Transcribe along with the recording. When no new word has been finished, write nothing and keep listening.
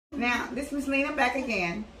Now, this is Ms Lena back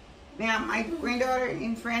again. Now, my granddaughter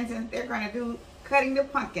and friends, and they're going to do cutting the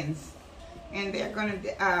pumpkins. And they're going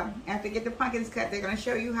to, after they get the pumpkins cut, they're going to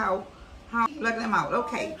show you how plug them out.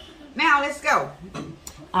 Okay, now let's go.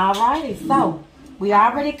 Alrighty, so we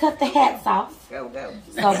already cut the hats off. Go.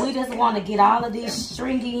 So we just want to get all of these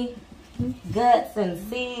stringy guts and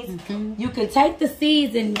seeds. You can take the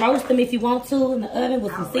seeds and roast them if you want to in the oven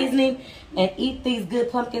with some seasoning and eat these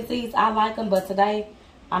good pumpkin seeds. I like them, but today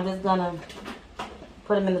I'm just gonna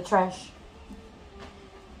put them in the trash.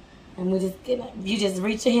 And you just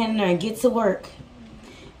reach your hand in there and get to work.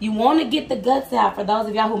 You want to get the guts out. For those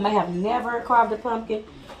of y'all who may have never carved a pumpkin,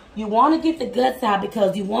 you want to get the guts out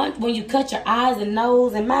because you want, when you cut your eyes and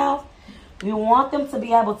nose and mouth, you want them to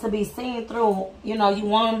be able to be seen through. You know, you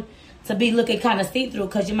want them to be looking kind of see-through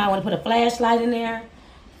because you might want to put a flashlight in there.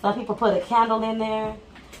 Some people put a candle in there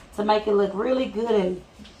to make it look really good and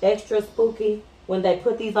extra spooky when they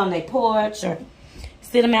put these on their porch or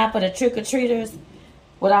sit them out for the trick-or-treaters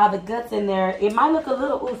with all the guts in there. It might look a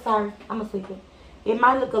little, ooh, sorry, I'm asleep. It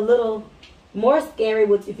might look a little more scary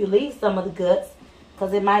if you leave some of the guts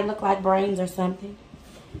because it might look like brains or something.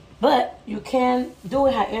 But you can do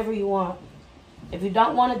it however you want. If you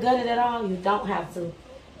don't want to gut it at all, you don't have to.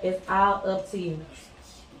 It's all up to you.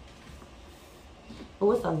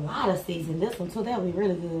 Oh, it's a lot of seeds in this one too. That'll be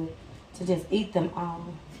really good to just eat them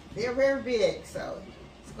all. They're very big, so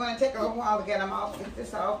it's going to take a while to get them all, get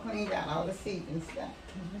this all cleaned out, all the seeds and stuff.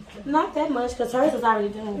 Not that much, because hers is already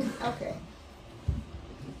done. Okay.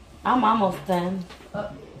 I'm almost done.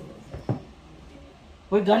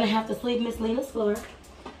 We're going to have to sweep Ms Lena's floor,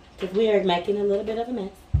 because we are making a little bit of a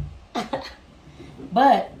mess.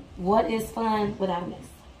 But what is fun without a mess?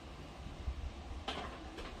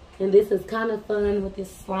 And this is kind of fun with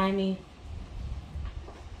this slimy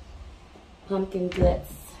pumpkin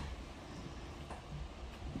guts.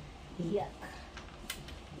 Yuck.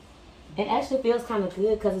 It actually feels kind of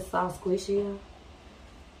good because it's all squishy.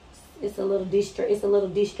 It's a little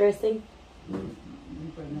de-stressing.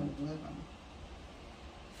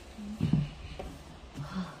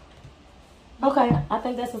 Okay, I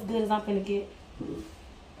think that's as good as I'm gonna get.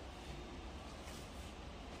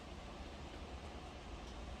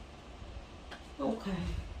 Okay.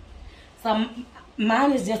 So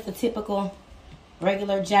mine is just a typical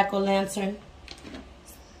regular jack-o'-lantern.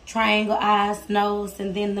 Triangle eyes, nose,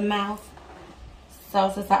 and then the mouth.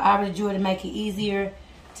 So since I already drew it to make it easier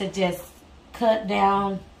to just cut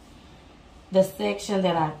down the section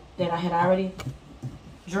that I had already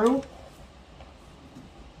drew.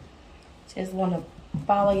 Just want to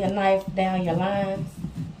follow your knife down your lines.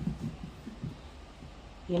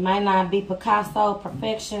 You might not be Picasso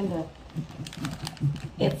perfection, but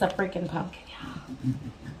it's a freaking pumpkin, y'all.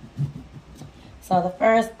 So the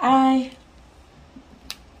first eye,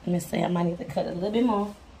 let me see, I might need to cut it a little bit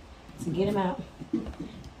more to get him out.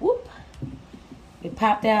 Whoop. It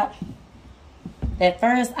popped out that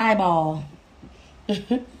first eyeball.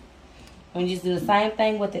 And you just do the same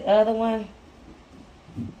thing with the other one.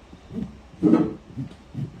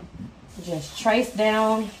 Just trace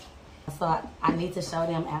down. So I need to show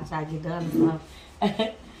them after I get done.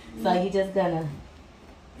 So you're just gonna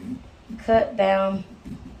cut down,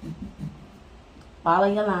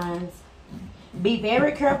 follow your lines. Be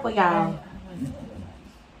very careful, y'all.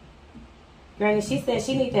 Granny, she said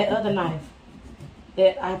she needs that other knife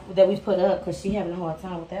that we put up because she having a hard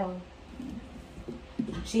time with that one.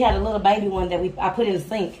 She had a little baby one that I put in the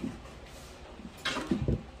sink.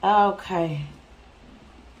 Okay.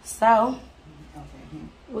 So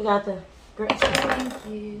we got the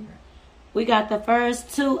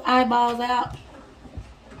first two eyeballs out.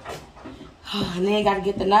 And then got to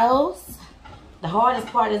get the nose. The hardest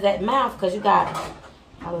part is that mouth because you got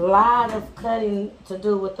a lot of cutting to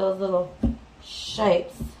do with those little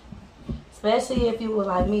shapes. Especially if you were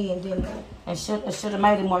like me and should have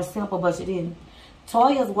made it more simple, but you didn't.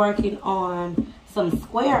 Toya's working on some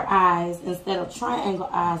square eyes instead of triangle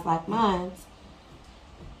eyes like mine.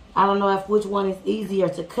 I don't know which one is easier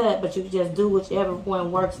to cut, but you can just do whichever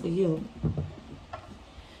one works for you.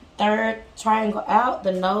 Third triangle out,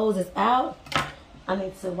 the nose is out. I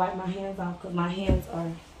need to wipe my hands off because my hands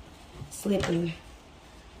are slipping.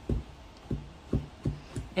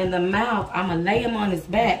 And the mouth, I'm going to lay him on his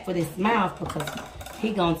back for this mouth because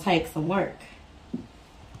he going to take some work.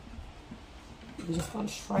 I'm just going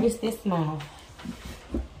to trace this mouth.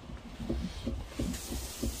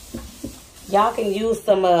 Y'all can use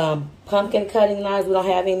some pumpkin cutting knives. We don't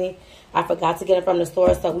have any. I forgot to get them from the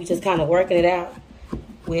store, so we just kind of working it out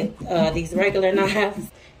with these regular knives.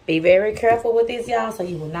 Be very careful with these, y'all, so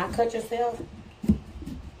you will not cut yourself.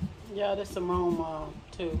 Yeah, that's some wrong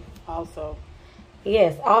too, also.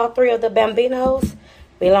 Yes, all 3 of the Bambinos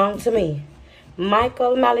belong to me.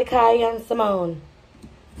 Michael, Malachi, and Simone.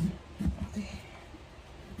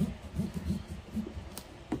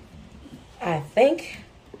 I think.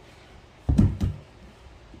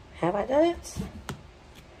 Have I done it?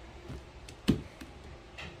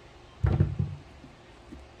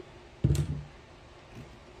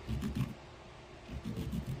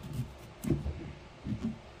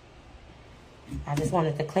 I just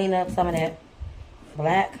wanted to clean up some of that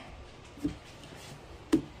black.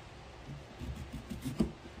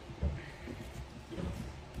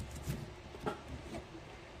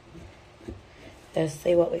 Let's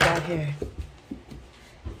see what we got here.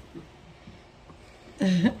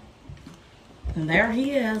 And there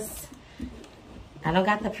he is. I don't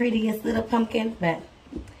got the prettiest little pumpkin, but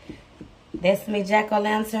that's me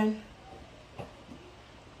jack-o'-lantern.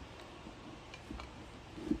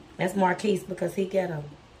 That's Marquise because he got him.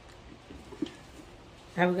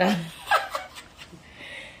 There we go.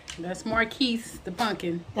 That's Marquise, the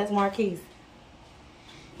pumpkin. That's Marquise.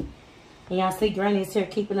 And y'all see Granny's here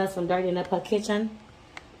keeping us from dirtying up her kitchen.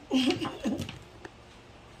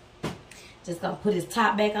 Just gonna put his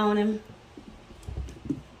top back on him.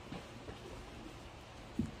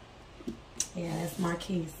 Yeah, that's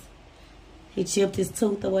Marquise. He chipped his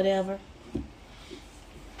tooth or whatever.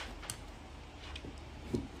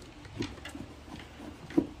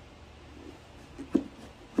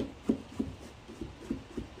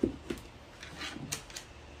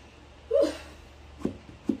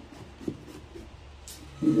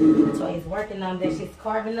 So he's working on that. She's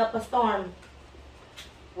carving up a storm.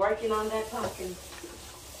 Working on that pumpkin.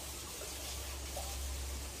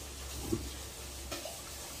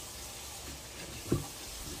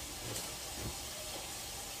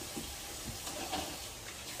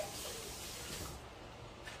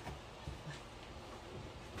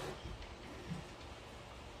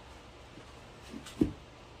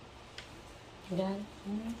 You done?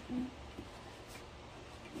 Mm-hmm.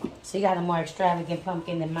 She got a more extravagant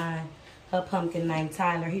pumpkin than mine. Her pumpkin named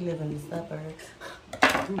Tyler. He live in the suburbs.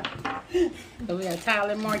 So we got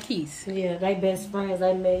Tyler and Marquise. Yeah, they best friends.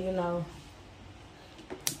 They met, you know.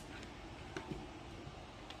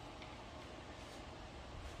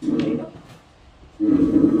 There you go.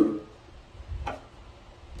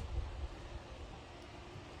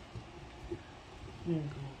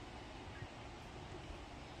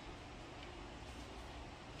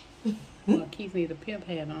 Marquise need a pimp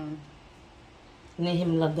hat on. Need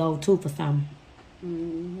him to go too for something.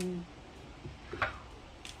 Mm-hmm.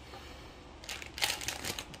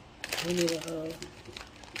 We need a.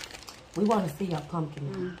 We want to see your pumpkin.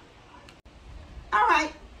 Mm. All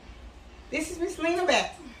right. This is Ms Lena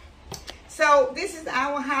back. So this is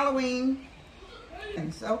our Halloween.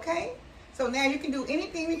 Okay. So now you can do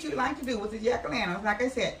anything that you like to do with the jack-o'-lanterns. Like I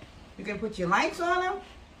said, you can put your lights on them.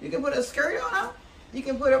 You can put a skirt on them. You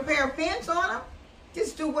can put a pair of pants on them.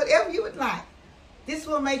 Just do whatever you would like. This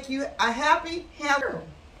will make you a happy girl.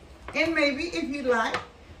 And maybe if you like,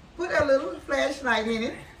 put a little flashlight in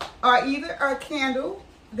it, or either a candle.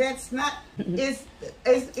 That's not is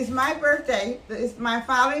my birthday. It's my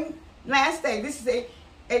following last day. This is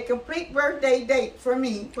a complete birthday date for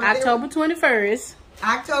me. For October 21st.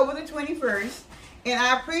 October the 21st. And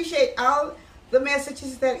I appreciate all the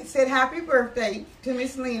messages that said happy birthday to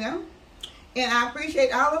Ms Lena. And I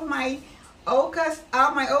appreciate all of my old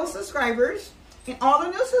subscribers and all the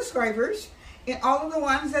new subscribers and all of the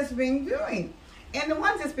ones that's been viewing. And the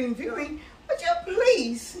ones that's been viewing, would you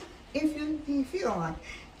please, if you feel like,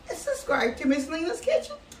 subscribe to Ms Lena's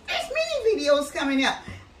Kitchen. There's many videos coming up.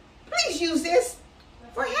 Please use this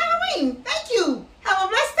for Halloween. Thank you. Have a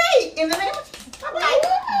blessed day. In the name of Jesus. Bye-bye.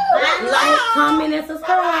 Like, comment, and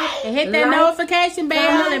subscribe. And hit that notification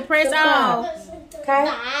bell and press all. Okay?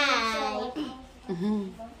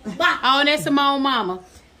 Bye. Oh, that's Simone Mama.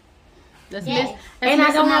 That's Yes. Miss. And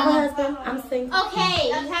I don't Simone have a Mama. husband. I'm single. Okay,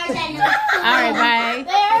 you heard that. All right,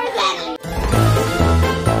 bye.